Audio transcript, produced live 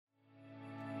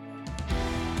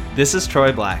This is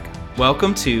Troy Black.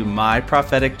 Welcome to My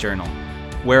Prophetic Journal,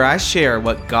 where I share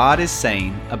what God is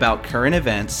saying about current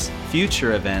events,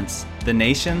 future events, the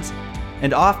nations,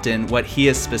 and often what He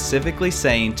is specifically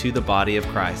saying to the body of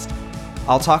Christ.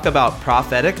 I'll talk about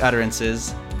prophetic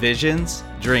utterances, visions,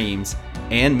 dreams,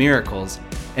 and miracles,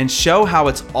 and show how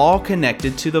it's all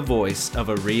connected to the voice of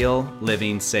a real,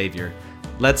 living Savior.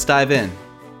 Let's dive in.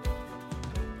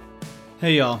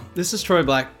 Hey y'all, this is Troy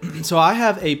Black. So I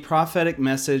have a prophetic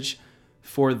message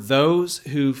for those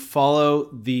who follow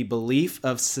the belief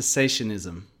of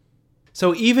cessationism.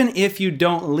 So even if you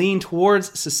don't lean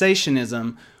towards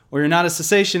cessationism or you're not a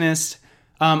cessationist,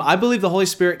 I believe the Holy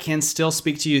Spirit can still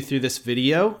speak to you through this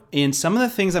video. And some of the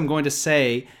things I'm going to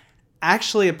say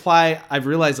actually apply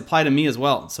to me as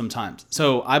well sometimes.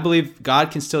 So I believe God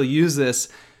can still use this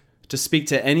to speak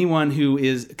to anyone who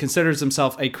considers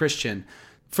himself a Christian.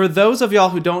 For those of y'all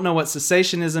who don't know what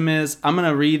cessationism is, I'm going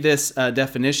to read this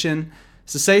definition.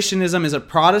 Cessationism is a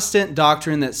Protestant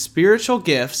doctrine that spiritual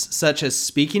gifts, such as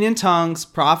speaking in tongues,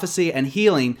 prophecy, and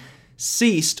healing,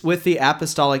 ceased with the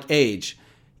apostolic age.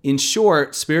 In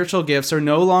short, spiritual gifts are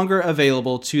no longer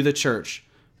available to the church,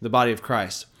 the body of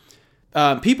Christ.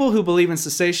 People who believe in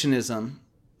cessationism,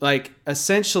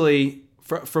 essentially,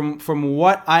 from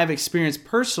what I've experienced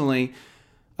personally,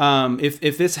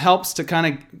 if this helps to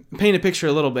kind of paint a picture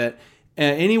a little bit,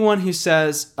 anyone who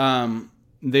says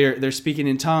they're speaking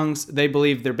in tongues, they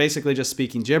believe they're basically just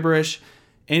speaking gibberish.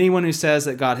 Anyone who says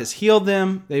that God has healed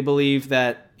them, they believe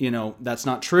that that's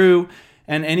not true.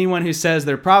 And anyone who says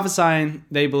they're prophesying,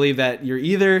 they believe that you're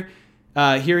either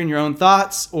hearing your own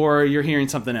thoughts or you're hearing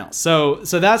something else. So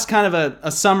that's kind of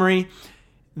a summary.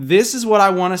 This is what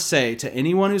I want to say to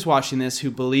anyone who's watching this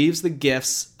who believes the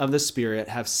gifts of the Spirit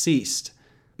have ceased.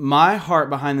 My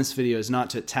heart behind this video is not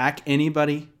to attack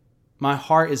anybody. My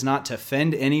heart is not to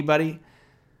offend anybody.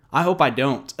 I hope I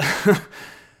don't.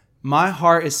 My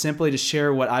heart is simply to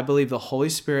share what I believe the Holy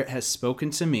Spirit has spoken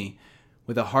to me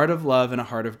with a heart of love and a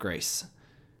heart of grace.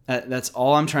 That's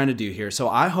all I'm trying to do here. So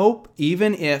I hope,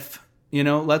 even if,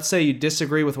 let's say you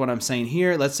disagree with what I'm saying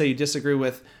here, let's say you disagree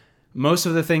with most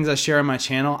of the things I share on my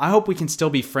channel, I hope we can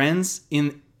still be friends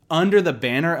under the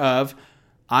banner of,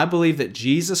 I believe that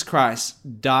Jesus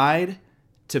Christ died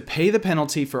to pay the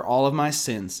penalty for all of my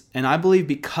sins. And I believe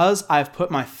because I've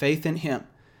put my faith in Him,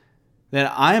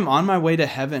 that I am on my way to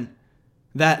heaven,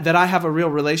 that I have a real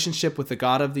relationship with the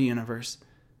God of the universe,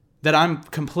 that I'm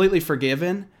completely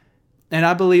forgiven. And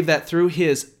I believe that through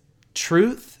His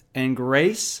truth and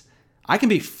grace, I can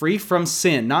be free from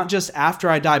sin, not just after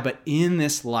I die, but in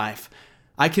this life.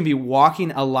 I can be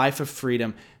walking a life of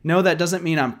freedom. No, that doesn't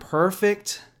mean I'm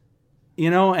perfect.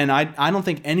 And I don't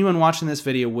think anyone watching this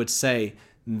video would say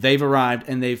they've arrived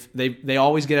and they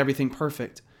always get everything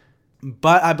perfect.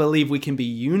 But I believe we can be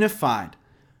unified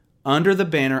under the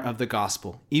banner of the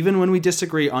gospel, even when we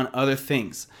disagree on other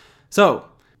things. So,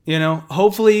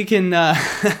 hopefully you can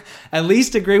at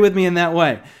least agree with me in that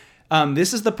way.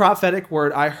 This is the prophetic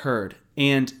word I heard.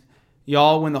 And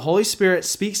y'all, when the Holy Spirit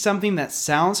speaks something that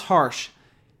sounds harsh,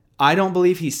 I don't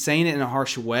believe He's saying it in a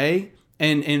harsh way.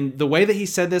 And the way that He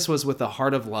said this was with a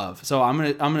heart of love. So I'm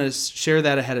gonna share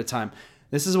that ahead of time.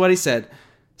 This is what He said.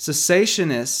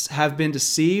 Cessationists have been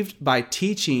deceived by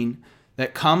teaching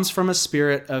that comes from a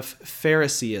spirit of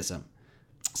Phariseeism.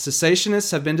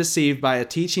 Cessationists have been deceived by a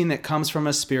teaching that comes from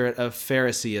a spirit of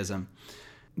Phariseeism.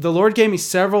 The Lord gave me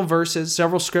several verses,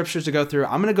 several scriptures to go through.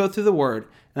 I'm going to go through the Word,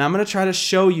 and I'm going to try to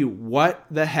show you what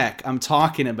the heck I'm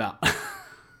talking about.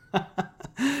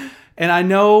 And I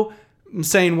know I'm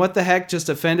saying what the heck just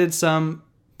offended some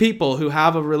people who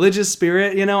have a religious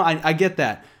spirit. I get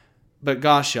that. But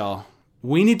gosh, y'all,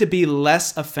 we need to be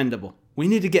less offendable. We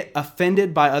need to get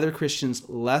offended by other Christians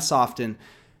less often.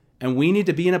 And we need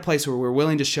to be in a place where we're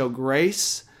willing to show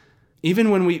grace, even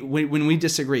when we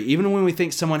disagree, even when we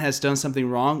think someone has done something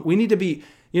wrong. We need to be,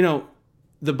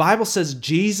 the Bible says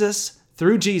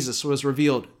through Jesus was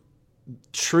revealed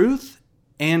truth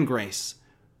and grace.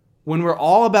 When we're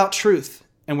all about truth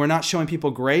and we're not showing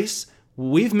people grace,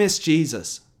 we've missed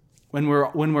Jesus. When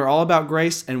we're all about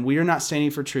grace and we are not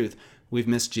standing for truth, we've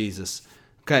missed Jesus.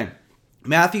 Okay,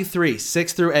 Matthew 3,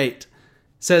 6 through 8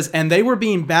 says, "And they were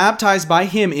being baptized by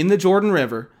Him in the Jordan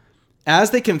River as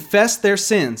they confessed their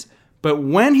sins. But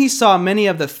when He saw many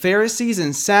of the Pharisees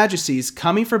and Sadducees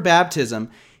coming for baptism,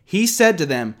 He said to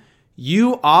them,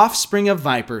 'You offspring of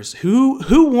vipers,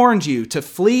 who warned you to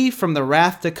flee from the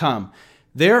wrath to come?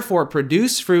 Therefore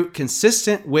produce fruit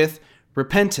consistent with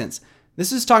repentance.'"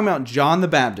 This is talking about John the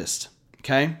Baptist,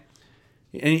 okay?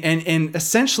 And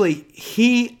essentially,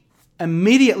 he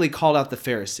immediately called out the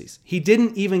Pharisees. He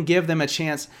didn't even give them a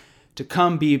chance to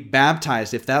come be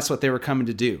baptized if that's what they were coming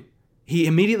to do. He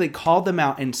immediately called them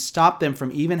out and stopped them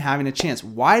from even having a chance.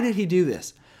 Why did he do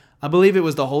this? I believe it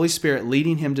was the Holy Spirit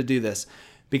leading him to do this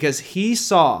because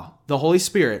the Holy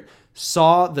Spirit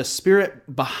saw the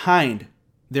spirit behind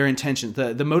their intention,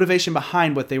 the motivation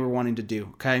behind what they were wanting to do,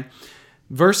 okay?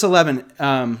 Verse 11,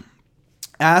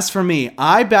 as for me,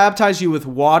 I baptize you with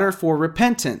water for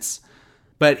repentance,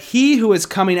 but he who is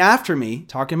coming after me,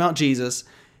 talking about Jesus,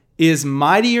 is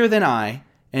mightier than I,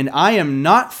 and I am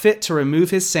not fit to remove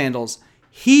his sandals.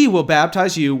 He will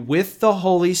baptize you with the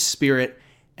Holy Spirit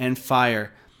and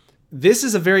fire. This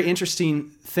is a very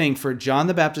interesting thing for John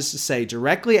the Baptist to say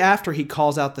directly after he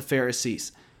calls out the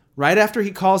Pharisees. Right after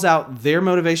he calls out their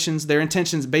motivations, their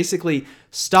intentions, basically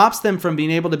stops them from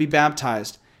being able to be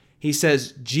baptized. He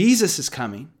says, Jesus is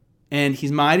coming, and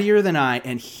he's mightier than I,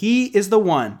 and he is the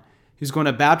one who's going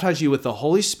to baptize you with the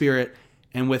Holy Spirit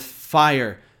and with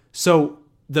fire. So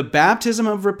the baptism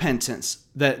of repentance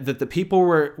that the people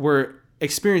were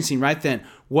experiencing right then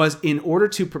was in order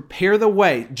to prepare the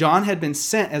way. John had been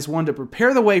sent as one to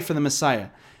prepare the way for the Messiah.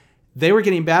 They were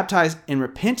getting baptized and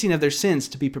repenting of their sins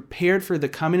to be prepared for the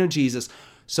coming of Jesus,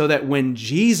 so that when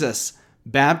Jesus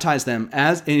baptized them,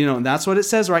 and that's what it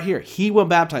says right here, he will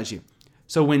baptize you.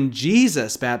 So when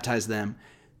Jesus baptized them,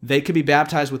 they could be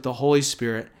baptized with the Holy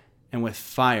Spirit and with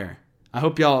fire. I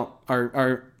hope y'all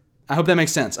I hope that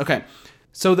makes sense. Okay.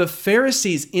 So the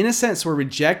Pharisees, in a sense, were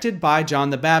rejected by John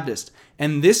the Baptist.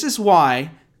 And this is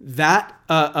why that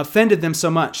offended them so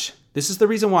much. This is the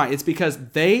reason why. It's because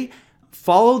they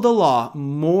followed the law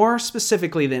more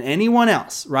specifically than anyone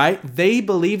else, right? They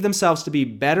believed themselves to be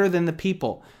better than the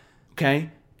people,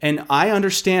 okay? And I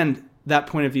understand that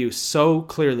point of view so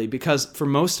clearly because for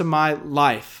most of my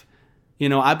life,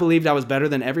 I believed I was better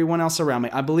than everyone else around me.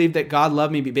 I believed that God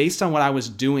loved me based on what I was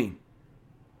doing,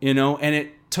 and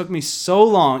it took me so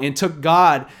long. It took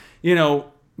God,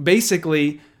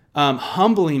 basically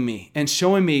humbling me and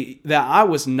showing me that I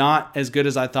was not as good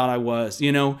as I thought I was,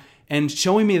 and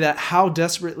showing me that how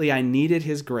desperately I needed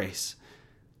his grace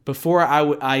before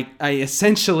I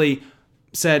essentially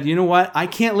said, you know what? I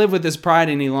can't live with this pride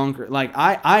any longer. Like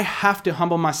I have to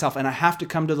humble myself and I have to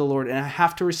come to the Lord and I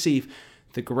have to receive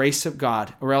the grace of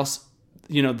God, or else,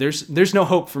 there's no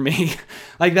hope for me.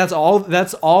 Like that's all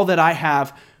that I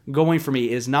have going for me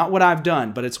is not what I've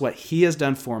done, but it's what he has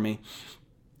done for me.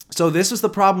 So this was the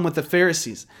problem with the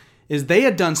Pharisees, is they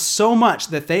had done so much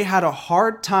that they had a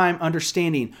hard time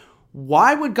understanding,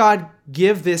 why would God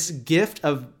give this gift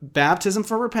of baptism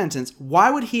for repentance? Why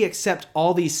would he accept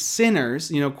all these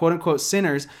sinners, quote unquote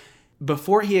sinners,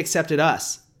 before he accepted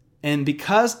us? And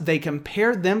because they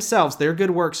compared themselves, their good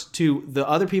works, to the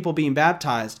other people being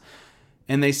baptized,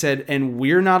 and they said, and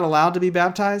we're not allowed to be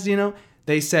baptized,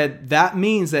 they said that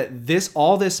means that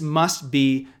all this must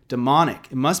be demonic.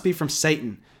 It must be from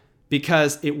Satan,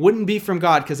 because it wouldn't be from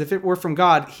God, because if it were from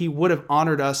God, he would have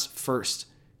honored us first.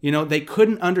 They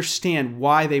couldn't understand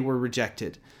why they were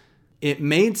rejected. It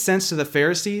made sense to the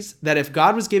Pharisees that if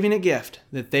God was giving a gift,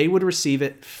 that they would receive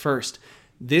it first.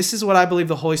 This is what I believe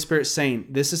the Holy Spirit is saying.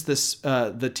 This is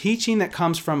the teaching that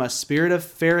comes from a spirit of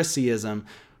Phariseeism,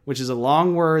 which is a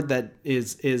long word that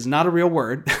is not a real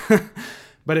word,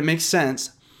 but it makes sense.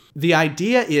 The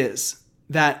idea is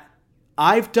that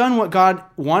I've done what God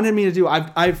wanted me to do.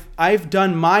 I've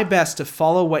done my best to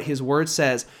follow what his word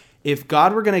says. If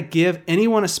God were going to give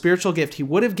anyone a spiritual gift, he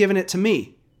would have given it to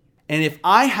me. And if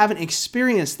I haven't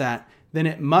experienced that, then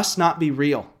it must not be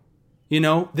real.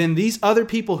 Then these other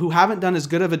people who haven't done as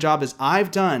good of a job as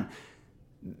I've done,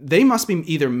 they must be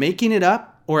either making it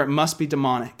up or it must be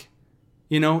demonic.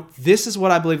 This is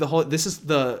what I believe this is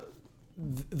the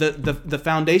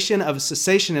foundation of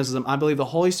cessationism. I believe the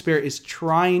Holy Spirit is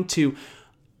trying to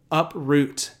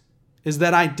uproot, is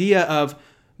that idea of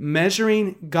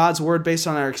measuring God's word based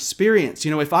on our experience.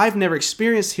 If I've never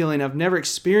experienced healing, I've never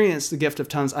experienced the gift of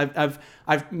tongues, I've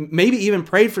maybe even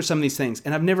prayed for some of these things,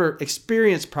 and I've never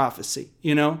experienced prophecy,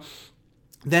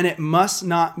 then it must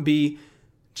not be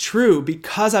true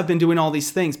because I've been doing all these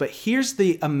things. But here's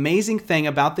the amazing thing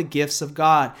about the gifts of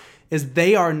God, is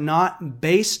they are not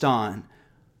based on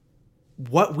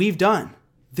what we've done.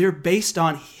 They're based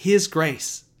on his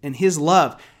grace and his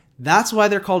love. That's why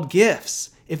they're called gifts.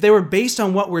 If they were based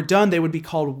on what we're done, they would be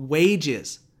called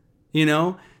wages,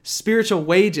 spiritual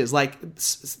wages, like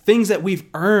things that we've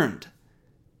earned.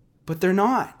 But they're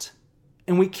not.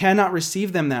 And we cannot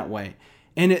receive them that way.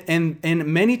 And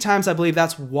many times I believe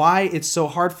that's why it's so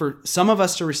hard for some of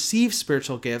us to receive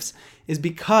spiritual gifts, is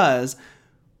because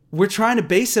we're trying to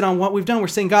base it on what we've done. We're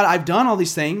saying, God, I've done all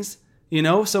these things,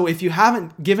 so if you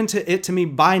haven't given it to me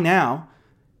by now,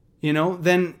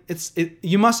 then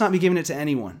you must not be giving it to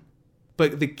anyone.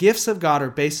 But the gifts of God are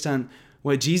based on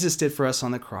what Jesus did for us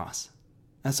on the cross.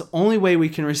 That's the only way we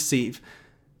can receive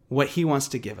what he wants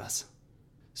to give us.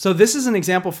 So this is an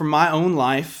example from my own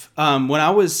life. When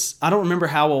I don't remember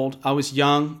how old, I was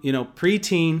young,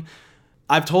 preteen.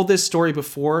 I've told this story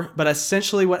before, but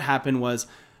essentially what happened was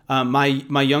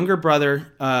my younger brother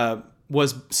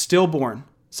was stillborn.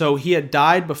 So he had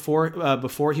died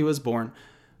before he was born,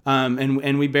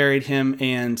 and we buried him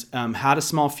and had a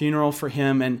small funeral for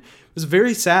him, and it was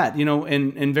very sad,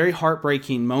 and very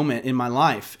heartbreaking moment in my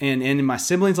life and in my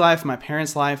siblings' life, my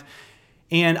parents' life.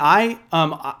 And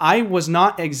I was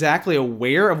not exactly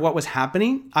aware of what was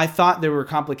happening. I thought there were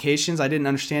complications. I didn't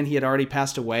understand he had already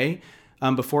passed away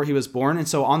before he was born. And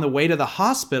so on the way to the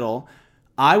hospital,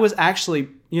 I was actually,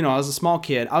 I was a small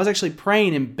kid. I was actually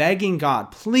praying and begging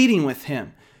God, pleading with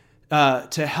him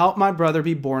to help my brother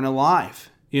be born alive.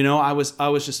 I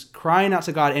was just crying out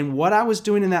to God. And what I was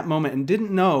doing in that moment and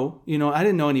didn't know, I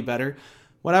didn't know any better.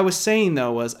 What I was saying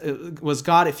though was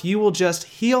God, if you will just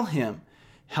heal him,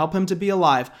 help him to be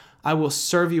alive, I will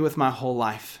serve you with my whole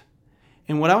life.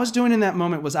 And what I was doing in that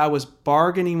moment was I was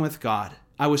bargaining with God.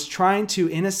 I was trying to,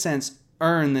 in a sense,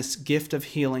 earn this gift of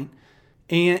healing.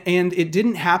 And it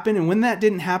didn't happen. And when that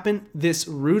didn't happen, this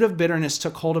root of bitterness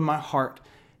took hold of my heart.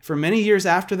 For many years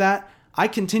after that, I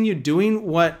continued doing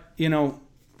what,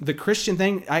 the Christian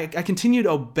thing. I continued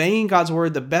obeying God's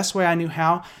word the best way I knew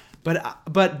how.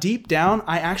 But deep down,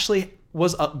 I actually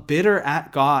was bitter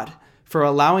at God for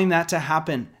allowing that to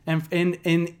happen. And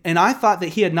I thought that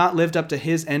he had not lived up to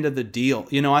his end of the deal.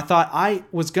 I thought I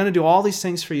was going to do all these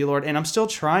things for you, Lord, and I'm still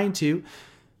trying to,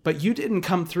 but you didn't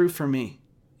come through for me,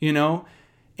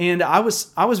 And I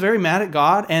was very mad at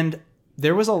God, and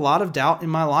there was a lot of doubt in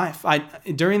my life.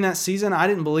 During that season, I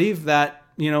didn't believe that,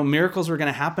 miracles were going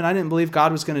to happen. I didn't believe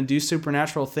God was going to do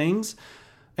supernatural things.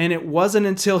 And it wasn't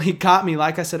until he got me,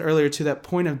 like I said earlier, to that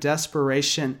point of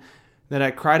desperation that I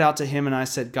cried out to him and I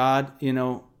said, God,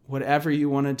 whatever you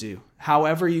want to do,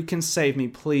 however you can save me,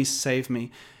 please save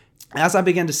me. As I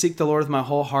began to seek the Lord with my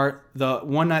whole heart,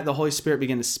 one night the Holy Spirit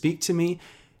began to speak to me.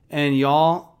 And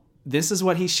y'all, this is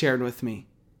what he shared with me.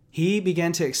 He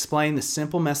began to explain the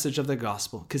simple message of the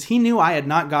gospel because he knew I had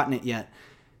not gotten it yet.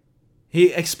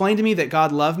 He explained to me that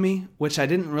God loved me, which I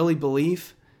didn't really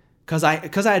believe because I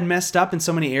had messed up in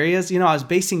so many areas. I was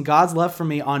basing God's love for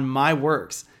me on my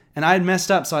works. And I had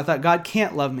messed up, so I thought God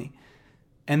can't love me.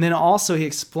 And then also he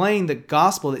explained the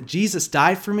gospel that Jesus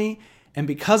died for me. And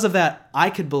because of that, I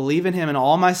could believe in him and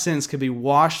all my sins could be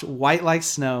washed white like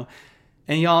snow.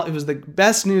 And y'all, it was the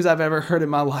best news I've ever heard in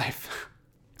my life.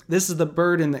 This is the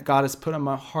burden that God has put on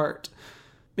my heart.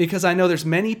 Because I know there's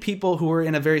many people who are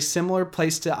in a very similar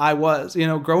place to I was,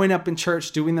 growing up in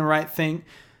church, doing the right thing,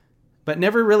 but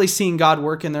never really seeing God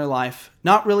work in their life,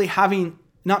 not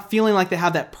feeling like they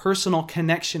have that personal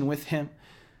connection with him.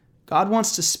 God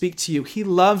wants to speak to you. He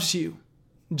loves you.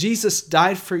 Jesus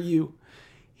died for you.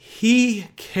 He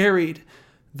carried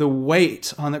the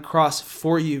weight on the cross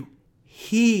for you.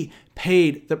 He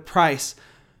paid the price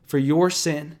for your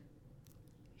sin.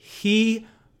 He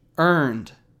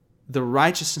earned the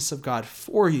righteousness of God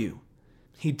for you.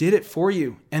 He did it for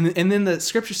you. And then the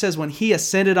scripture says when he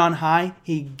ascended on high,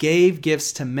 he gave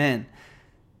gifts to men.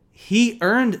 He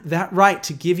earned that right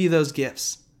to give you those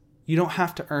gifts. You don't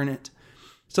have to earn it.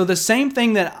 So the same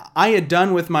thing that I had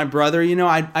done with my brother,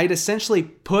 I'd essentially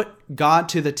put God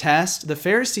to the test. The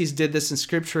Pharisees did this in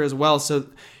scripture as well. So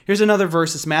here's another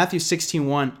verse. It's Matthew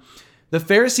 16:1. The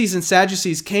Pharisees and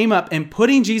Sadducees came up and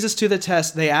putting Jesus to the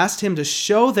test, they asked him to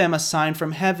show them a sign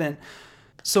from heaven.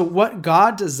 So what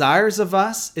God desires of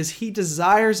us is he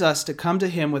desires us to come to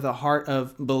him with a heart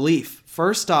of belief.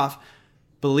 First off,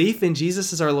 belief in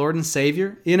Jesus as our Lord and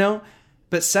Savior,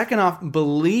 But second off,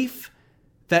 belief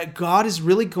that God is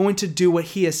really going to do what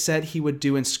he has said he would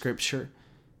do in Scripture.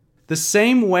 The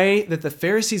same way that the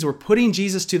Pharisees were putting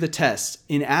Jesus to the test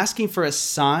in asking for a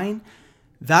sign,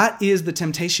 that is the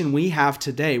temptation we have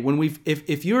today.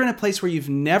 If you're in a place where you've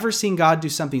never seen God do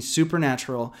something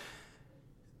supernatural,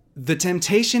 the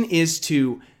temptation is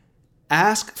to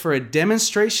ask for a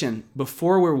demonstration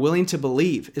before we're willing to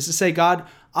believe. Is to say, God,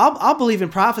 I'll believe in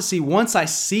prophecy once I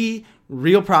see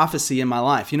real prophecy in my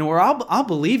life. Or I'll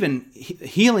believe in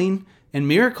healing and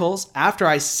miracles after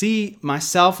I see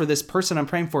myself or this person I'm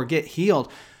praying for get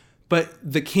healed. But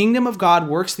the kingdom of God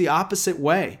works the opposite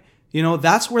way.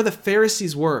 That's where the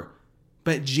Pharisees were.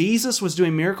 But Jesus was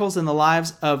doing miracles in the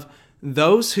lives of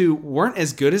those who weren't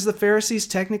as good as the Pharisees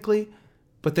technically,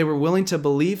 but they were willing to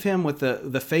believe him with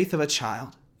the faith of a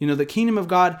child. The kingdom of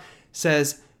God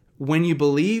says, when you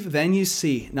believe, then you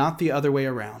see, not the other way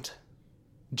around.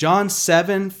 John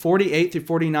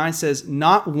 7:48-49 says,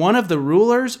 "Not one of the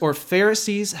rulers or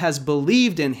Pharisees has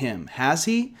believed in him, has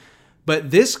he?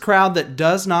 But this crowd that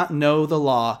does not know the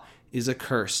law is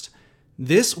accursed."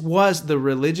 This was the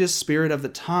religious spirit of the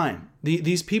time.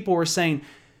 These people were saying,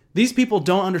 these people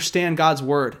don't understand God's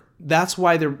word. That's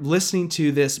why they're listening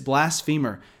to this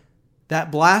blasphemer.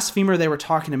 That blasphemer they were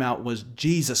talking about was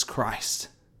Jesus Christ,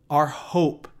 our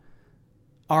hope,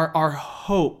 our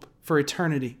hope for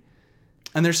eternity.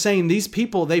 And they're saying these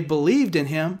people, they believed in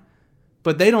him,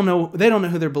 but they don't know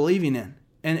who they're believing in.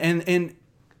 And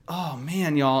oh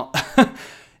man, y'all,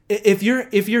 if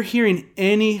you're hearing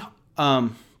any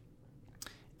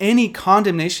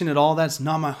condemnation at all, that's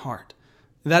not my heart.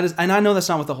 That is, and I know that's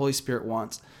not what the Holy Spirit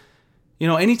wants.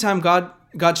 Anytime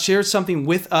God shares something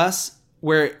with us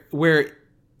where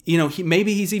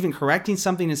maybe he's even correcting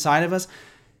something inside of us,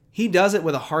 he does it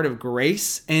with a heart of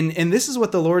grace. And this is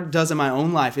what the Lord does in my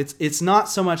own life. It's not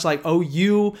so much like, oh,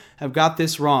 you have got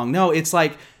this wrong. No, it's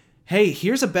like, hey,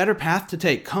 here's a better path to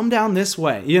take. Come down this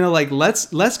way.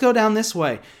 Let's go down this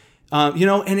way.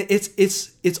 And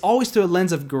it's always through a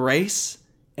lens of grace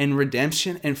and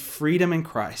redemption and freedom in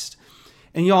Christ.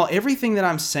 And y'all, everything that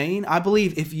I'm saying, I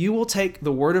believe if you will take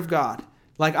the word of God,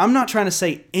 like I'm not trying to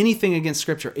say anything against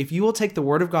scripture. If you will take the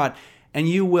word of God and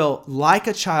you will, like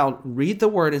a child, read the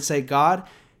word and say, God,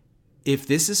 if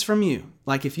this is from you,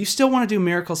 like if you still want to do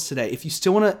miracles today, if you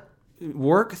still want to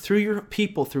work through your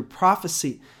people, through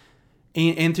prophecy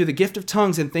and through the gift of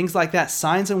tongues and things like that,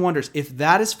 signs and wonders, if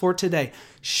that is for today,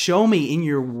 show me in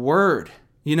your word,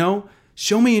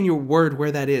 show me in your word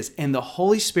where that is. And the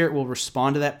Holy Spirit will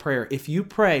respond to that prayer. If you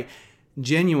pray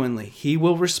genuinely, he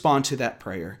will respond to that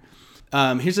prayer.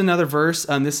 Here's another verse.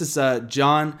 This is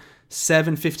John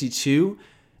 7:52.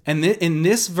 And in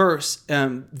this verse,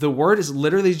 the word is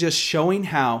literally just showing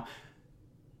how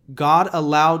God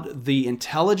allowed the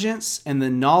intelligence and the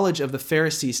knowledge of the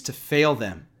Pharisees to fail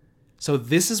them. So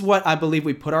this is what I believe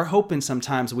we put our hope in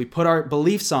sometimes. We put our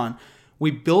beliefs on.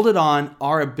 We build it on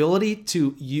our ability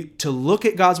to look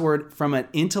at God's word from an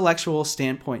intellectual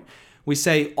standpoint. We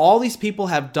say all these people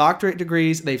have doctorate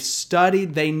degrees, they've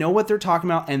studied, they know what they're talking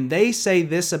about, and they say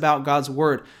this about God's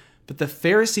word. But the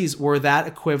Pharisees were that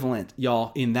equivalent,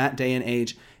 y'all, in that day and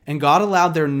age. And God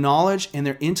allowed their knowledge and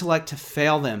their intellect to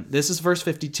fail them. This is verse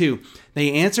 52.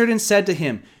 They answered and said to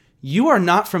him, "You are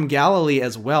not from Galilee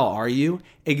as well, are you?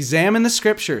 Examine the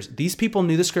scriptures." These people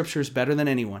knew the scriptures better than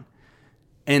anyone.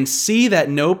 "And see that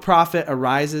no prophet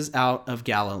arises out of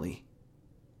Galilee."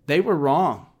 They were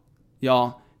wrong,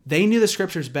 y'all. They knew the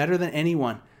scriptures better than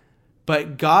anyone.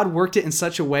 But God worked it in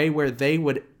such a way where they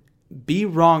would be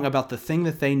wrong about the thing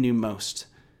that they knew most.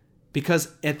 Because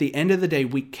at the end of the day,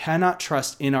 we cannot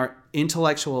trust in our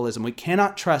intellectualism. We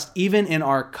cannot trust even in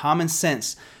our common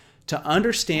sense to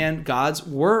understand God's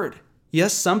word.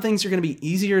 Yes, some things are going to be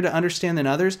easier to understand than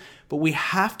others, but we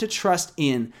have to trust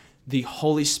in the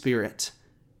Holy Spirit.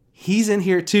 He's in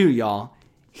here too, y'all.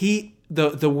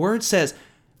 The word says,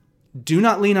 do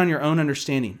not lean on your own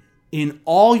understanding. In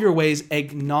all your ways,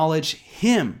 acknowledge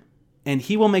him, and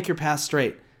he will make your path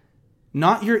straight.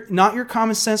 Not your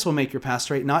common sense will make your path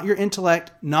straight. Not your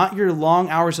intellect, not your long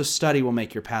hours of study will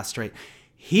make your path straight.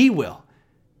 He will.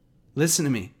 Listen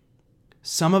to me.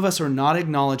 Some of us are not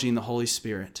acknowledging the Holy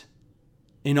Spirit.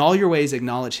 In all your ways,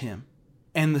 acknowledge him.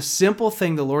 And the simple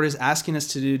thing the Lord is asking us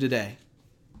to do today,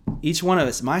 each one of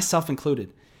us, myself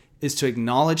included, is to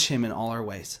acknowledge him in all our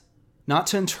ways. Not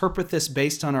to interpret this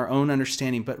based on our own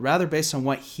understanding, but rather based on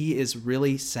what he is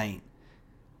really saying.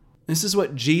 This is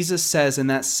what Jesus says in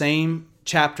that same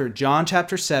chapter, John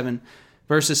chapter 7,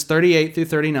 verses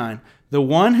 38-39. "The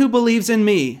one who believes in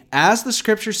me, as the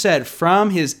scripture said, from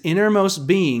his innermost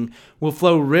being will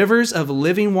flow rivers of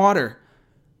living water."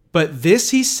 But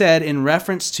this he said in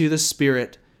reference to the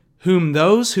Spirit, whom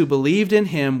those who believed in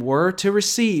him were to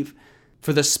receive.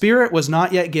 For the Spirit was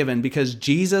not yet given, because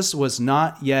Jesus was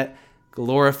not yet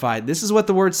glorified. This is what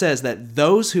the word says, that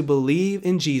those who believe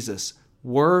in Jesus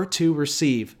were to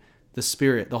receive the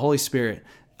Spirit, the Holy Spirit.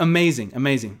 Amazing,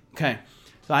 amazing. Okay,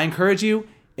 so I encourage you,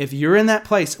 if you're in that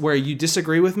place where you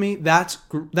disagree with me, that's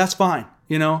fine.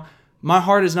 My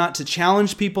heart is not to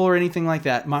challenge people or anything like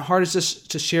that. My heart is just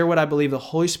to share what I believe the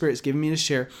Holy Spirit has given me to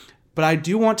share. But I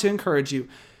do want to encourage you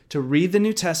to read the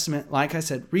New Testament. Like I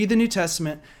said, read the New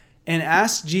Testament and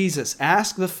ask Jesus,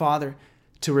 ask the Father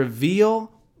to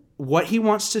reveal what he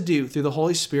wants to do through the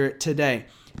Holy Spirit today.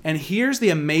 And here's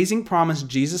the amazing promise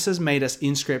Jesus has made us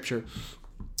in Scripture.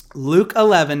 Luke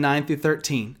 11,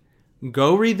 9-13.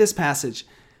 Go read this passage.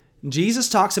 Jesus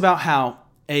talks about how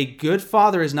a good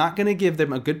father is not going to give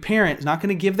them, a good parent is not going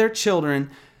to give their children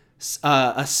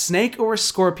a snake or a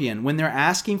scorpion, when they're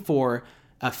asking for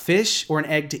a fish or an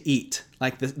egg to eat,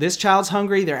 like this child's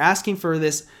hungry, they're asking for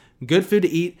this good food to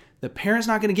eat, the parent's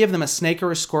not going to give them a snake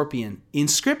or a scorpion. In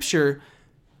Scripture,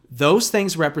 those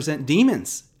things represent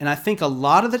demons. And I think a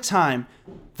lot of the time,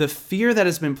 the fear that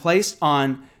has been placed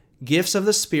on gifts of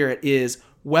the Spirit is,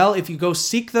 well, if you go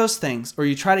seek those things or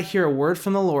you try to hear a word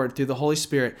from the Lord through the Holy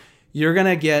Spirit, you're going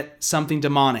to get something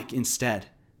demonic instead.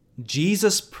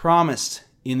 Jesus promised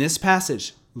in this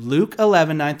passage, Luke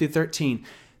 11, 9 through 13,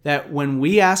 that when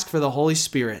we ask for the Holy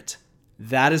Spirit,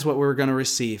 that is what we're going to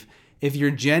receive. If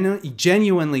you're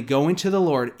genuinely going to the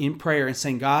Lord in prayer and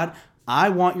saying, God, I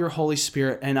want your Holy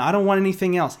Spirit and I don't want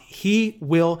anything else, He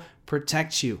will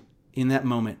protect you in that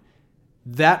moment.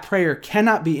 That prayer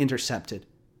cannot be intercepted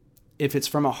if it's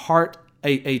from a heart,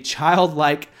 a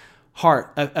childlike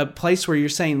heart, a place where you're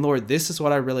saying, Lord, this is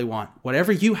what I really want.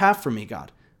 Whatever you have for me,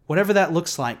 God, whatever that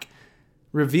looks like,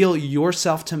 reveal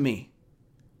yourself to me.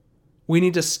 We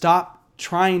need to stop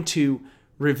trying to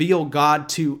reveal God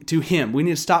to Him. We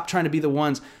need to stop trying to be the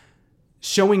ones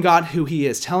showing God who He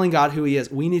is, telling God who He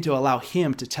is. We need to allow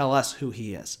Him to tell us who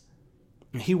He is.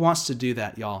 And He wants to do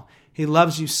that, y'all. He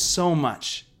loves you so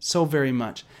much, so very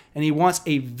much. And He wants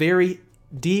a very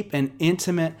deep and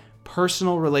intimate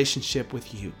personal relationship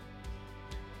with you.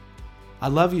 I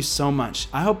love you so much.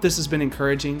 I hope this has been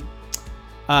encouraging.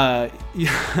 I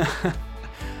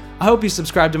hope you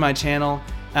subscribe to my channel.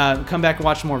 Come back and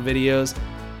watch more videos.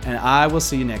 And I will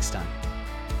see you next time.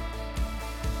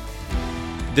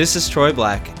 This is Troy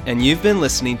Black, and you've been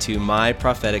listening to My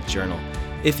Prophetic Journal.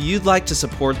 If you'd like to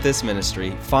support this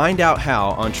ministry, find out how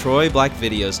on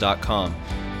TroyBlackVideos.com.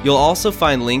 You'll also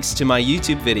find links to my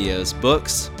YouTube videos,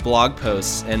 books, blog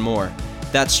posts, and more.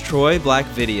 That's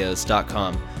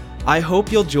TroyBlackVideos.com. I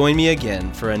hope you'll join me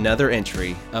again for another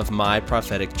entry of My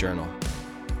Prophetic Journal.